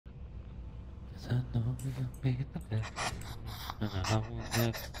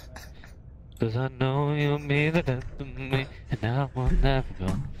Cause I know you'll be the death of me, and I will never go.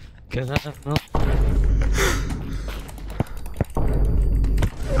 Cause I know.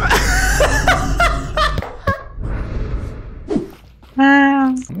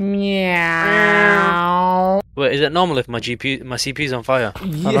 Meow. Wait, is it normal if my CPU's on fire?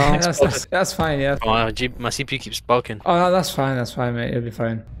 Yeah, that's fine. Yeah. Oh, my CPU keeps sparking. Oh, no, that's fine. That's fine, mate. It'll be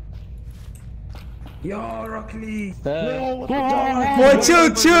fine. Yo, Rock Lee! Boy,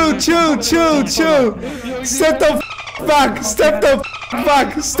 chill. Step the back. Step the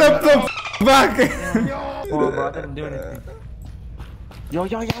back. Step the back. Oh, bro, I didn't do anything. Yo,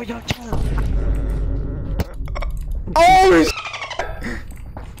 chill. Oh,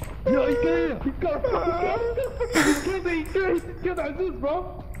 Yo, he's got that Zeus,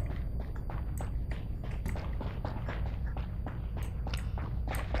 bro.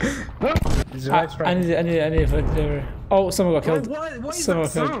 I need to. Oh, someone got killed. What is Someone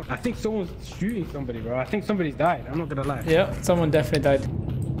that got sound? I think someone's shooting somebody, bro. I think somebody's died. I'm not gonna lie. Yeah, someone definitely died.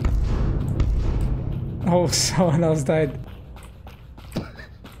 Oh, someone else died.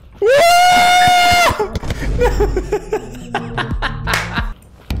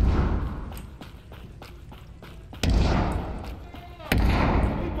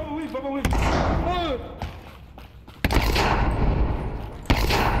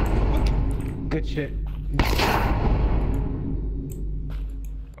 Good shit.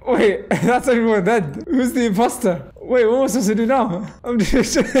 Wait, that's everyone dead. Who's the imposter? Wait, what am I supposed to do now? I'm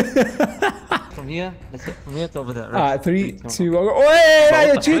just. From here, let's get from here to over there. Alright, 3, 2, 1, go. Oh, hey,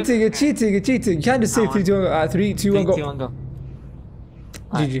 you're cheating. You can't just say 3, 2, 1, go. 3, 2, 1, go. 3, 2, 1, go.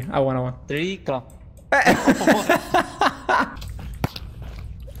 GG, I won. 3, go.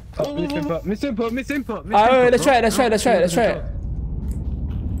 Miss input. Alright, let's try it.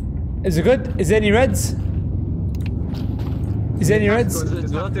 Is it good? Is there any reds? The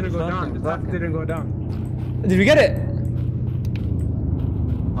block didn't go down. Did we get it?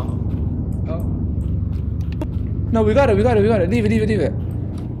 Oh. No, we got it. Leave it.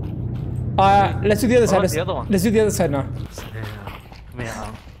 Let's do the other side. The other one. Let's do the other side now.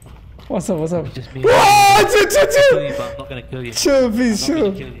 Yeah. What's up? Just me. Whoa, I'm not gonna kill you. chill, please,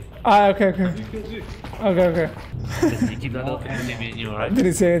 chill. Okay. Okay. Listen, you keep that little thing between me and you, I alright?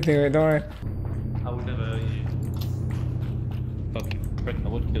 didn't say anything, wait, don't worry. I would never hurt you. Fuck you, friend, I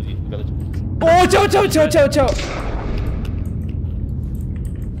would kill you. You gotta... Oh, chill.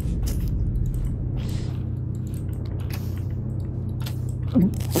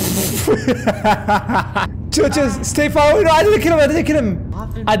 Chill, stay far away. No, I didn't kill him.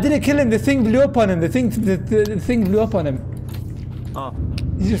 I didn't kill him. The thing blew up on him. The thing blew up on him. Oh.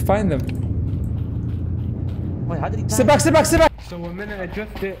 You just find them. Wait, how did he die? Step back. So we're gonna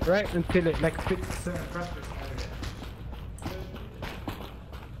adjust it right until it like fits pressure.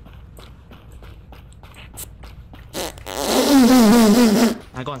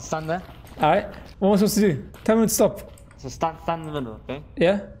 I go and stand there. Alright. What am I supposed to do? Tell me when to stop. So stand in the middle, okay?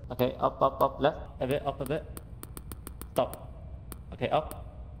 Yeah? Okay, up, left, a bit, up a bit. Stop. Okay, up.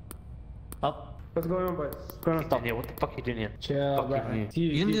 What's going on, boys? What's going on? Stop here, what the fuck are you doing here? Chill, bro.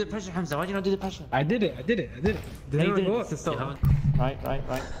 You didn't do the pressure, Hamza. Why did you not do the pressure? I did it. Did it not go up? Right.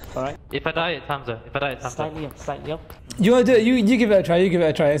 Alright. If I die, it's Hamza. Slightly up. You wanna do it? You give it a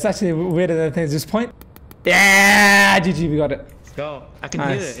try. It's actually weirder than things. Just point. Yeah! GG, we got it. Let's go. I can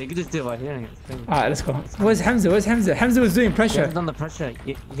Nice. hear it. You can just do it by hearing it. Alright, let's go. Where's Hamza? Hamza was doing He pressure. hasn't done the pressure.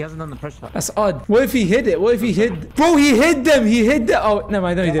 He hasn't done the pressure. That's odd. What if he hid it? Bro, he hid them. Oh, never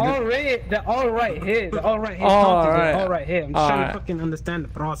mind. No, he didn't. They're all right here. All right. I'm just trying to fucking understand the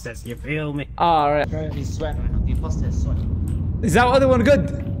process. You feel me? Alright. He's sweating right now. The imposter is sweating. Is that other one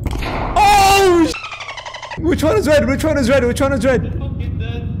good? Oh! Which one is red? Which one is red, Ganch?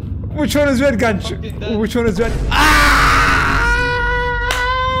 Which one is red? Ah!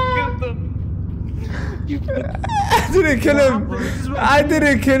 I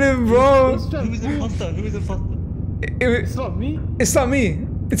didn't kill him, bro. Who's imposter? It's not me. It's not me.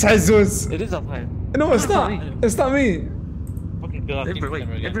 It's Jesus. It is up high. No, it's not. It's not me. Fucking good.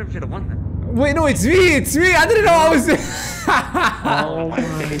 Everyone should have won that. Wait, no, it's me. I didn't know I was. Oh my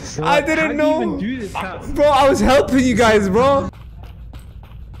god. I didn't know. How do you even do this, bro, I was helping you guys, bro.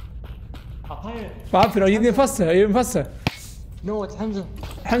 What happened? Are you the imposter? No, it's Hamza.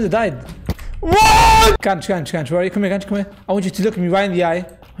 Hamza died. What? Ganch, where are you? Come here, Ganch, come here. I want you to look me right in the eye. I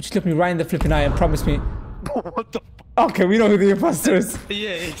want you to look me right in the flipping eye and promise me. What the fuck? Okay, we know who the imposter is. Yeah,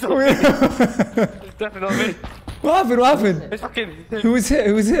 it's not me. It's definitely not me. What happened? It's fucking... Who was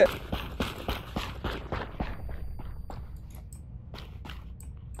hit?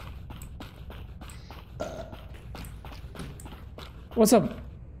 What's up?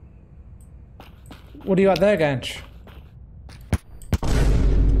 What do you got there, Ganch?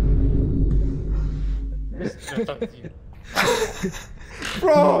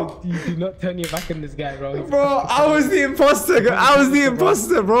 Bro! You do not turn your back on this guy, bro. Bro, I was the imposter. I was the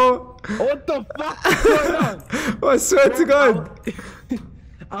imposter, bro. What the fuck is going on? I swear to God.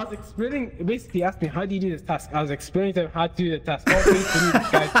 I was explaining, basically he asked me, how do you do this task? I was explaining to him how to do the task. I was waiting for you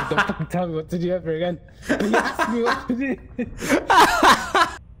guys to don't fucking tell me what to do ever again. And he asked me what to do.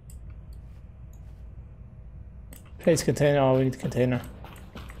 Place container. Oh, we need a container.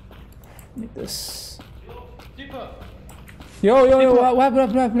 Need this. Yo, what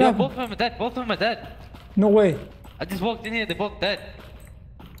happened? Yo, both of them are dead. Both of them are dead. No way. I just walked in here. They're both dead.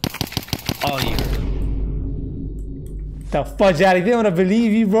 Oh, you. The fudge out. You think I'm gonna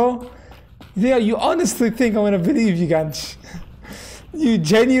believe you, bro? You honestly think I'm gonna believe you, Ganch? You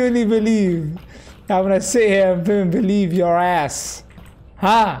genuinely believe I'm gonna sit here and believe your ass?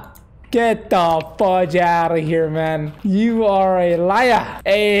 Huh? Get the fudge out of here, man. You are a liar.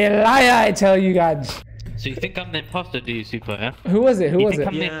 A liar, I tell you, Ganch. So you think I'm the imposter, do you, Super, yeah? Who was it? Who was think it?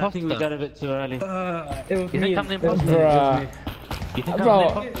 I'm the Yeah, I think we imposter? got a bit too early. It was You me. think I'm the It was imposter? me. Bruh. You think Bro,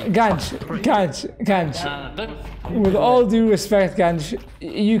 I'm the imposter? Ganch. Don't... With all due respect, Ganch,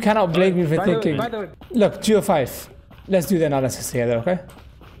 you cannot blame me for By the way- thinking. by the way, Look, GO5. Let's do the analysis together, okay?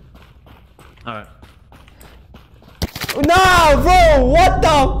 Alright. No, bro! What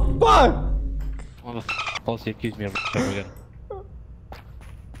the fuck? What the f*** falsely accused me of again.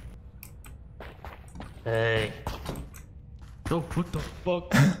 Hey. Oh, what the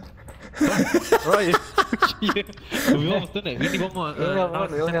fuck? Right. Yeah. We almost done it. We need one more. We only have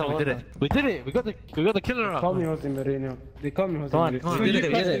one, we only have we one did it. We did it. We got the killer call me out. Jose Mourinho. They call me Jose Come on, Mourinho. come on. So We did you it, we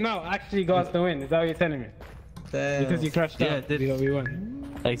crushed did it it. now actually got us the win. Is that what you're telling me? Because you crashed Yeah, out. did. We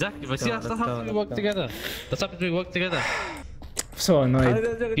won. Exactly. But see, that's let's how go, we let's work go. together. That's how we work together. So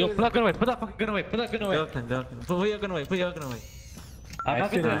annoyed. Yo, put that gun away. Put that fucking gun away. Put that gun away. Put your gun away. Put your gun away. I'm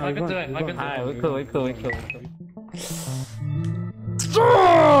not gonna do it. I'm gonna do it. I'm gonna do Alright, it. we're cool.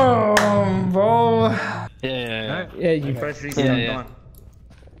 Bro! Yeah, you First reason, Yeah, yeah. come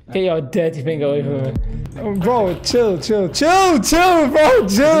on. get your dirty finger away from me. Bro, chill, bro,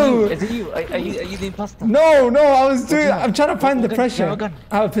 chill! Is it you? Are you the imposter? No, I'm trying to find the gun? pressure. You have a gun?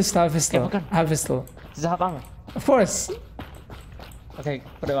 I have a pistol, You have a gun? I have a pistol. Does it have ammo? Of course. Okay,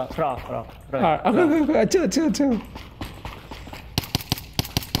 put it off. Alright, okay, chill.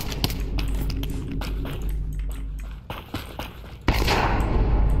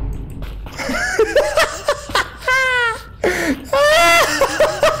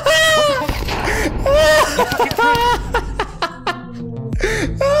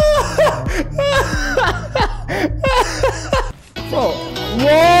 Bro,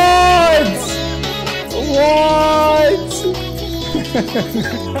 what?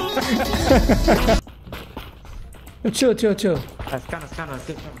 Chill. Scanner.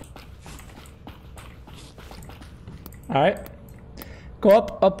 Alright. Go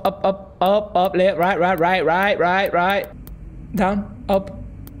up, left, right. Down, up,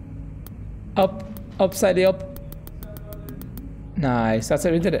 slightly up. Nice, that's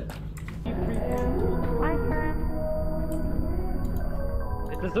it, we did it.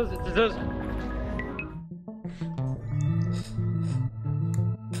 It's us.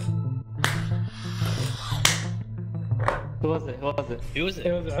 Who was it? Who was It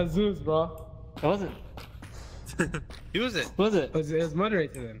it? was Azuz, bro. Who was it? Who was it? Who was it? It was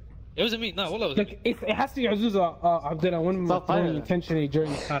moderator then. It wasn't me. No, all I was. Look, it has to be Azuz or Abdullah. One of Stop them fighting. intentionally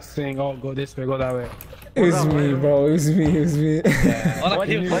during the task saying, oh, go this way, go that way. It was me, bro, it was me. All I Why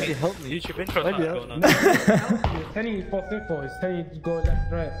did heard you help me? YouTube intro Why did you going help on. He's telling you false info. He's telling you to go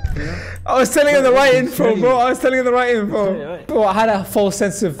left, right. You know? I was telling him the right info, bro. Right. Bro, I had a false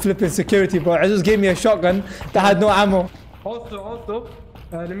sense of flipping security, bro. I just gave me a shotgun that had no ammo. Also,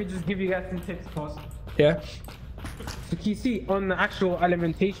 let me just give you guys some tips, pause. Yeah, So can you see on the actual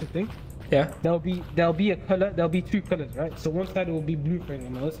alimentation thing, yeah. there'll be a color, there'll be two colors, right? So one side will be blue for you,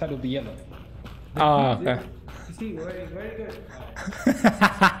 and the other side will be yellow. Oh, okay. You see, very good.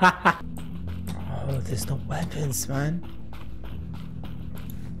 Oh, there's no weapons, man.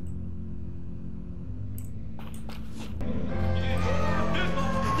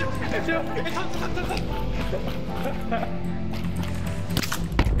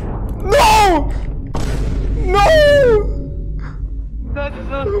 No!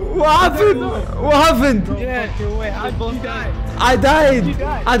 What happened? Yeah, wait, how did you die? I died.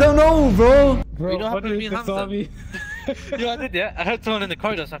 I don't know, bro. Bro, You know what happened to me and moderator saw Hamza? me. Yeah, I did, yeah. I heard someone in the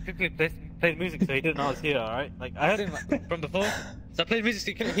corridor, so I quickly played music so he didn't know I was here, alright? Like, I heard him from before, so I played music so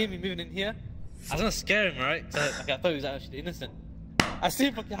he couldn't hear me moving in here. I was gonna scare him, right? So, okay, I thought he was actually innocent. I see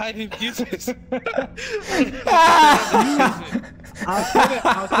him fucking hiding fuses. I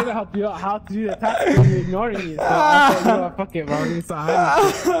was trying to help you out how to do the task, but you're ignoring me. So I thought, you know what, fuck it, bro. I'm gonna start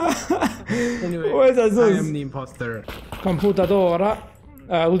hiding. Anyway, Where's Azuz? I am the imposter. Computadora.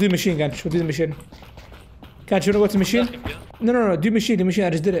 We'll do machine, Ganch. We'll do the machine. Ganch, you wanna go to machine? No. Do machine. I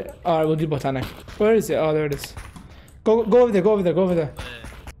just did it. Alright, we'll do botanic. Where is it? Oh, there it is. Go over there. Go over there.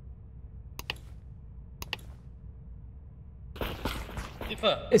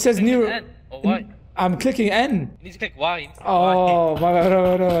 It says new. N or Y. I'm clicking N. You need to click Y. Oh, my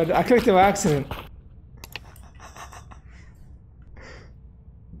God, no. I clicked it by accident.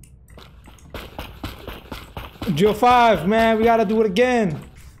 Geo 5, man, we gotta do it again.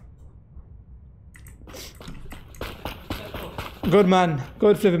 Good, man.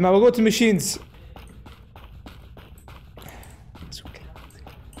 Good flipping, man. We'll go to machines.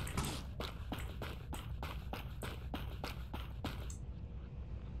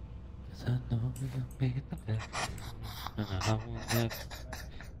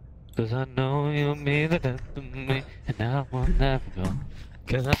 Cause I know you'll be the death of me, and I won't never go.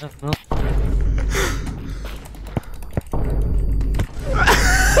 Cause I know.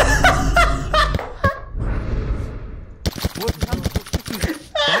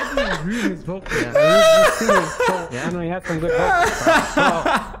 Yeah, I know he had some good vocals.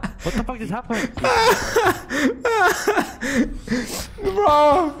 What the fuck just happened?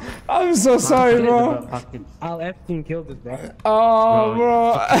 Bro, I'm so sorry, bro. I'll Epstein killed this, bro. Oh,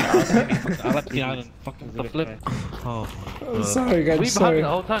 bro. I left the island. Fucking the flip. Oh. I'm sorry, guys. We Sorry. behind the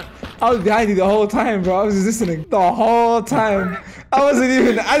whole time. I was behind you the whole time, bro. I was just listening the whole time. I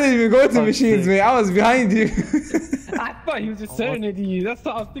didn't even go to machines, mate. I was behind you. I thought he was just serenading you. That's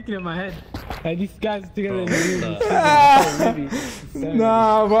what I was thinking in my head. Like these guys together in the room.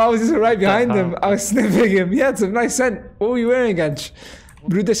 Nah, bro. I was just right behind him. I was sniffing him. He had some nice scent. What were you wearing, Ganch?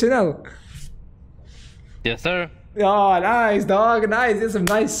 Blue de Chanel. Yes, sir. Oh, nice, dog. Nice. He had some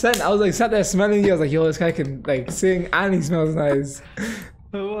nice scent. I was like sat there smelling you. I was like, yo, this guy can like sing and he smells nice.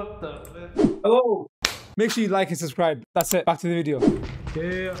 What the? Hello. Make sure you like and subscribe. That's it. Back to the video.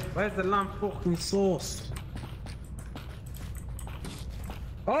 Yeah, where's the lamb fucking sauce?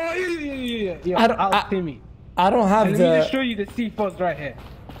 Oh, yeah. I don't have Let the. me just show you the C4's right here.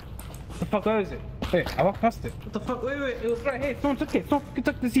 What the fuck, where is it? Wait, I walked past it. What the fuck? Wait, it was right here. Someone took it. Someone fucking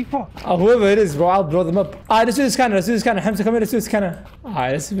took the C4. Oh, whoever it is, bro, I'll blow them up. Alright, let's do this scanner. Hamza, come here, let's do this scanner.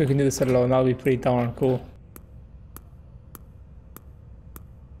 Alright, let's see if we can do this alone. That'll be pretty darn cool.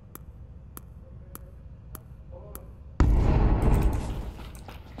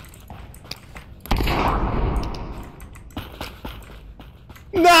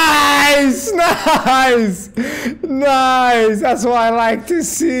 Nice! That's what I like to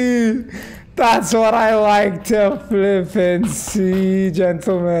see. That's what I like to flip and see,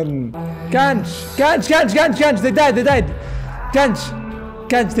 gentlemen. Ganch! They died.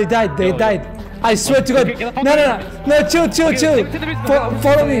 Ganch, they died. I swear to God. No, chill.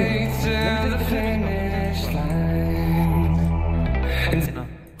 Follow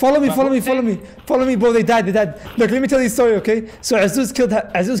me. Follow me, bro. They died. Look, let me tell you a story, okay? So Azuz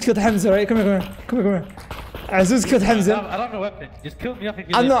killed Hamza, right? Come here. Azuz killed Hamza. I don't have a weapon. Just kill me off if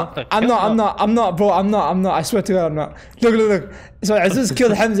you I'm not, bro. I'm not. I swear to God, I'm not. Look. So Azuz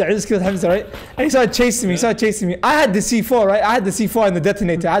killed Hamza, right? And he started chasing me. I had the C4, right? I had the C4 and the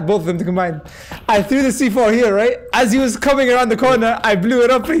detonator. I had both of them combined. I threw the C4 here, right? As he was coming around the corner, I blew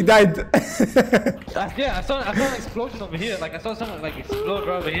it up and he died. Yeah, I saw an explosion over here. Like I saw someone like explode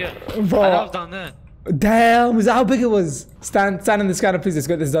right over here. Bro. And I was down there. Damn, was that how big it was? Stand in the scanner, please. Let's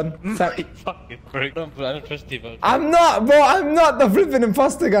get this done. Fucking break. I don't trust you, bro. I'm not the flipping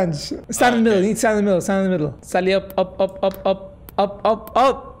imposter, Ganch. Stand in the middle. You need to stand in the middle. Sally up.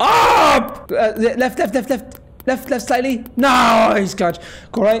 Left slightly. Nice, Ganch.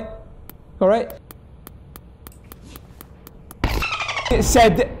 Go right. It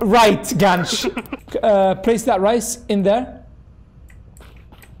said right, Ganch. Place that rice in there.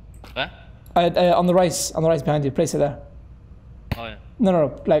 What? On the rice behind you. Place it there. Oh yeah.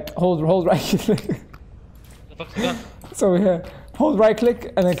 No. Like hold right. The fuck's it done? It's over here. Hold right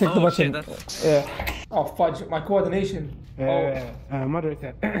click and then click the button. Shit, Yeah. Oh fudge, my coordination.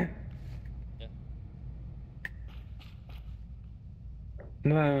 Moderator. Yeah.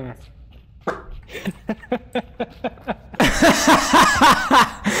 No.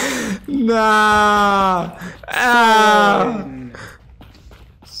 Nah.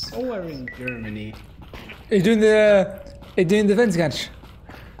 So we're in Germany. Are you doing the fence, Ganch?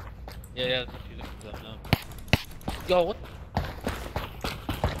 Yeah. Yo, what?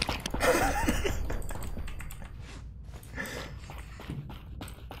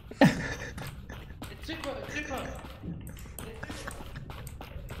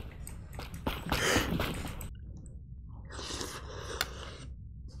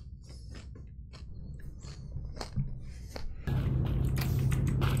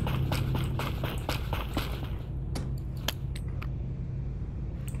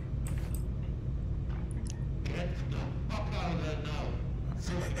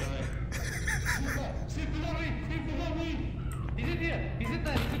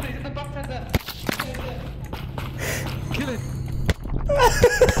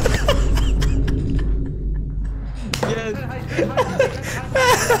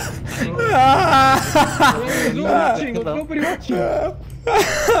 Nobody watching.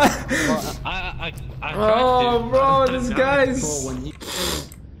 Oh, bro, this guy's.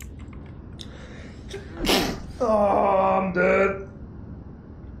 Oh, I'm dead.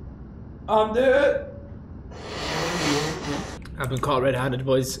 I'm dead. I've been caught red-handed,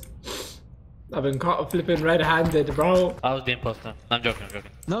 boys. I've been caught flipping red-handed, bro. I was the imposter. I'm joking, I'm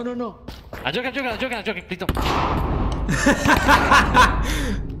joking. No. I'm joking, please don't.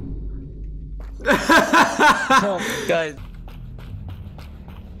 Guys.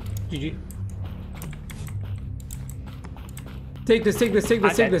 GG. Take this.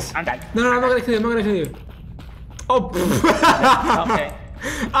 I'm dead. No, I'm not gonna kill you, Oh, Okay.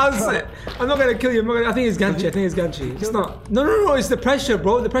 I'm not gonna kill you. I think it's Ganchi. It's not. No. It's the pressure,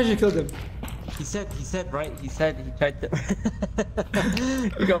 bro. The pressure killed him. He said, right? He said he tried to.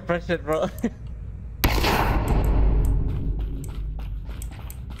 He got pressured, bro.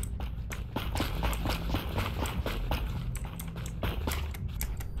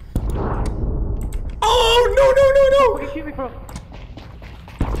 Oh, no. Where did you shoot me from?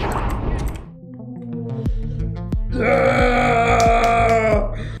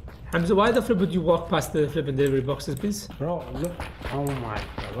 Hamza, why the flip would you walk past the flipping delivery boxes, please? Bro, look. Oh my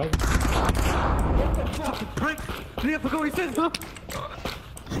god. What? Prank! Do you forget what he said, huh?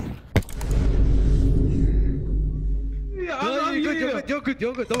 You're good.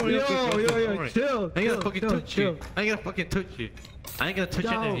 Don't worry. Yo, chill. I ain't gonna fucking touch you. I ain't gonna touch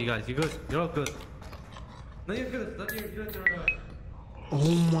any of you guys. You're good. You're all good. No, you're good. You're good.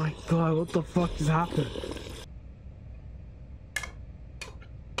 Oh my god, what the fuck is happening?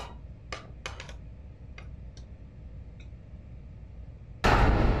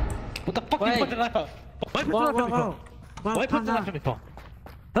 What the fuck you put the knife out? Why put the knife at me for? Why put the knife at me for?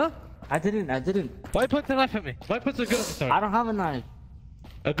 Huh? I didn't. Why put the knife at me? Why put the gun at me, sorry? I don't have a knife.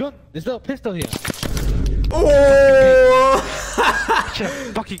 A gun? There's no pistol here. Oh!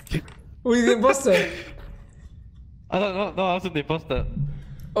 Fucking. Were you the imposter? I don't know. No, I wasn't the imposter.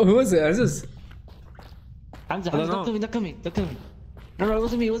 Oh, who was it? Who's this? Hamza, don't don't come me. No, it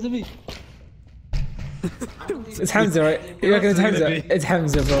wasn't me. It's Hamza, right? You reckon it's Hamza? It's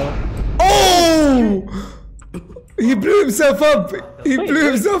Hamza, bro. Oh! He blew himself up! He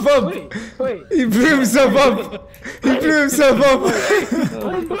blew himself up! Wait. He blew himself up! He blew himself up!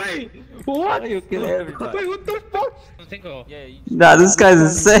 Wait, what? You kill everybody. Wait, what the fuck? Yeah, you Nah, this guy's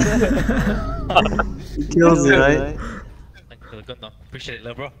insane. He kills you, right? Thank you for the gun, though. Appreciate it,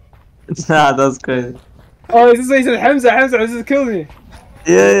 little bro. Nah, that's crazy. Oh, is this what he said? Hamza, this is killing me.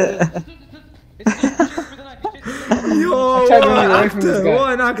 Yeah. Yo, tried to run away from this guy.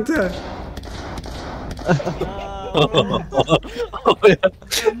 what an actor! Oh, yeah.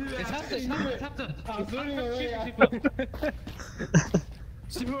 It's Hamza. I'm running away.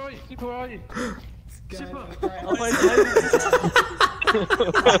 Super, where are you? Super. Oh my god.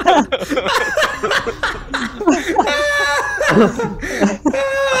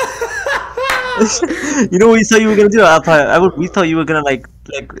 You know what we thought you were gonna do? We thought you were gonna like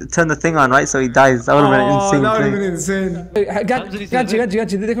turn the thing on, right? So he dies. That would have been an insane that would have thing. been insane.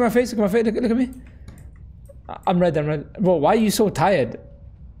 Ganchi, look at my face, look at me. I'm red. Bro, why are you so tired?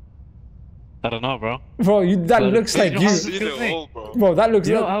 I don't know, bro. Bro, that looks like you. Bro, that looks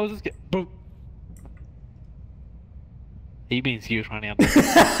like... I was just bro. He means you trying to It was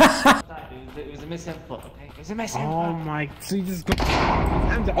a misinfo, okay? It was a misinfo. Oh my, so you just go.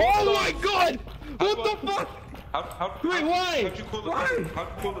 Hamza. Oh my god! What the fuck? Wait, why?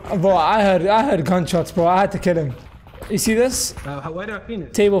 Bro, I heard gunshots, bro. I had to kill him. You see this? Why do I feel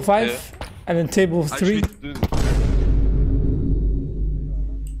it? Table 5, and then table 3. Do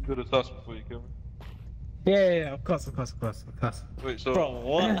the task before you kill me. Yeah, of course. Wait, so Bro,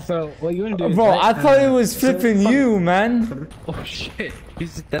 what? So, what you wanna do is, Bro, right, I thought it was flipping you, man. Oh shit.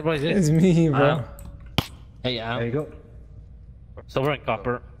 That was it. It's me, bro. Hey, there you go. So we're in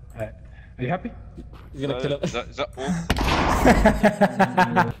copper. Are you happy? You're gonna kill him. is that all?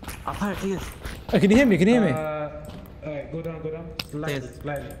 ALPIRATE, take this. Oh, can you hear me? Alright, go down. Slide.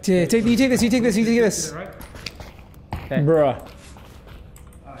 You take this. Right? Bruh.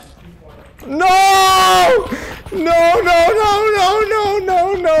 No! No!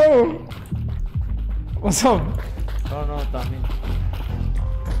 What's up? No, Tommy.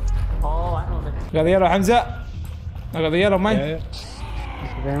 Oh, I know that. I got the yellow, Hamza. I got the yellow, man. Yeah.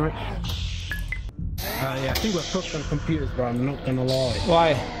 Thank you very much. Yeah, I think we're cooked on computers, bro. I'm not gonna lie.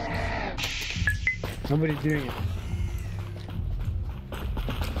 Why? Nobody's doing it.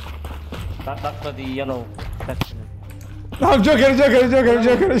 That's for the yellow section. No, I'm joking.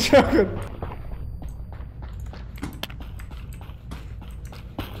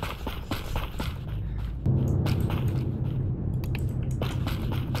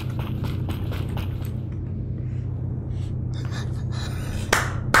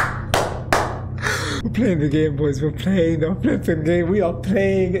 We're playing the game, boys. We're playing the flipping game. We are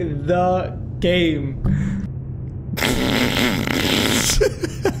playing the game.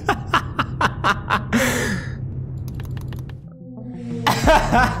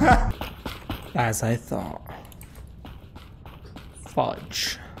 As I thought.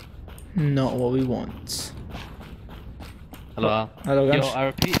 Fudge. Not what we want. Hello. Hello, Yo, guys. I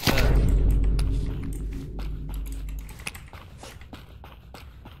repeat.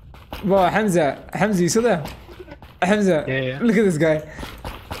 Bro, Hamza, you still there? Hamza, Yeah. look at this guy.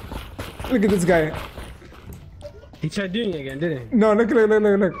 Look at this guy. He tried doing it again, didn't he? No, look.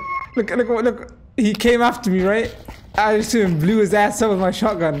 He came after me, right? I just blew his ass up with my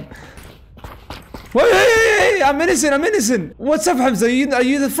shotgun. Wait, hey, I'm innocent. What's up, Hamza? Are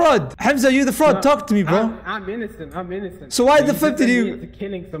you the fraud? Hamza, are you the fraud? No, Talk to me, bro. I'm innocent. So why the You flip did just you- admitted to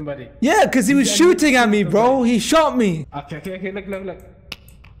killing somebody? Yeah, because he was You shooting at me, admitted to bro. somebody. He shot me. Okay, look.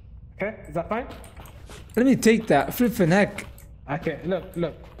 Okay, is that fine? Let me take that. Flipping heck. Okay,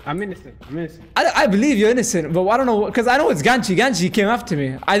 look. I'm innocent. I believe you're innocent, but I don't know, because I know it's Ganchi. Ganchi came after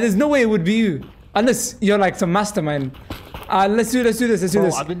me. There's no way it would be you. Unless you're like some mastermind. Let's do this.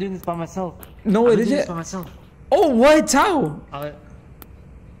 Bro, I've been doing this by myself. No way, I've been did doing you? this by myself. Oh, what? How?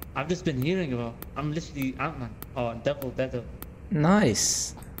 I've just been hearing about. I'm literally Ant-Man. Oh, Devil.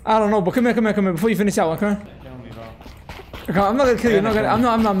 Nice. I don't know, but come here. Before you finish that one, come here. Tell me, bro. Okay, I'm not gonna kill you.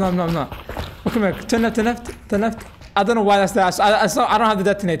 I'm not. But come here. Turn left. I don't know why that's there. I don't have the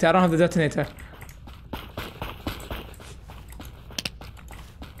detonator. I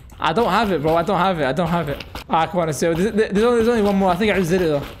don't have it, bro. I don't have it. Ah, come on, let's do it. There's only one more. I think I just did it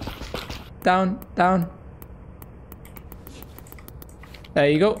though. Down. There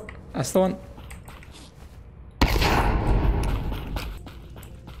you go. That's the one.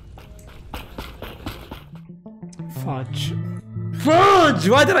 Fudge.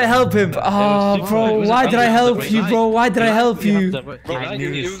 Why did I help him? Oh, bro. Why did I help you, bro? Why did I help you? Bro, it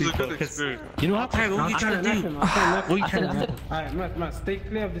was a good experience. You know what? What are you trying to do? What are you trying to do? Alright, man, stay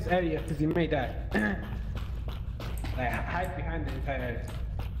clear of this area because you may die. Like, hide behind the entire area.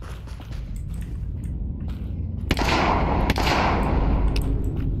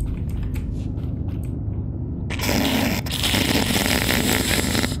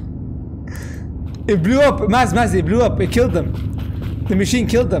 It blew up. Maz, it blew up. It killed them. The machine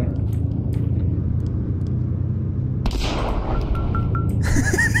killed them.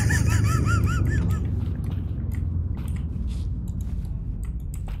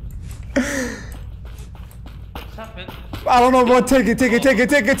 I don't know, bro. Take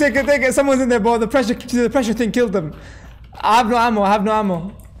it. Someone's in there, bro. The pressure thing killed them. I have no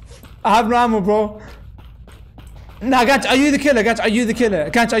ammo, bro. Nah, Ganch, are you the killer? Ganch, are you the killer?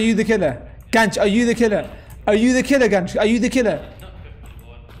 Ganch, are you the killer? Ganch, are you the killer? Are you the killer, Ganch? Are you the killer?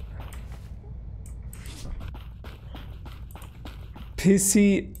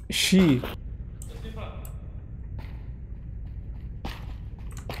 Pissy she.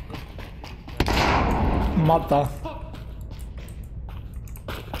 Mata.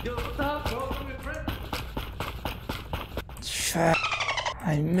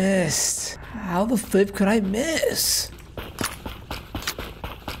 I missed. How the flip could I miss?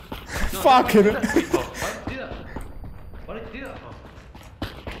 Fuck it. Why did you do that for?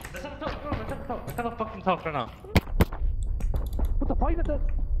 Let's have a talk, bro. Let's have a fucking talk right now. What the fuck is that?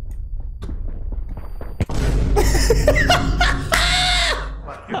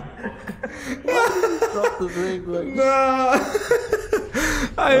 No.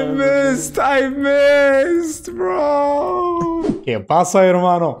 I missed, bro. ¿Qué pasa,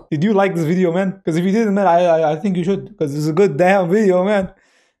 hermano? Did you like this video, man? Because if you didn't, man, I think you should. Because it's a good damn video, man.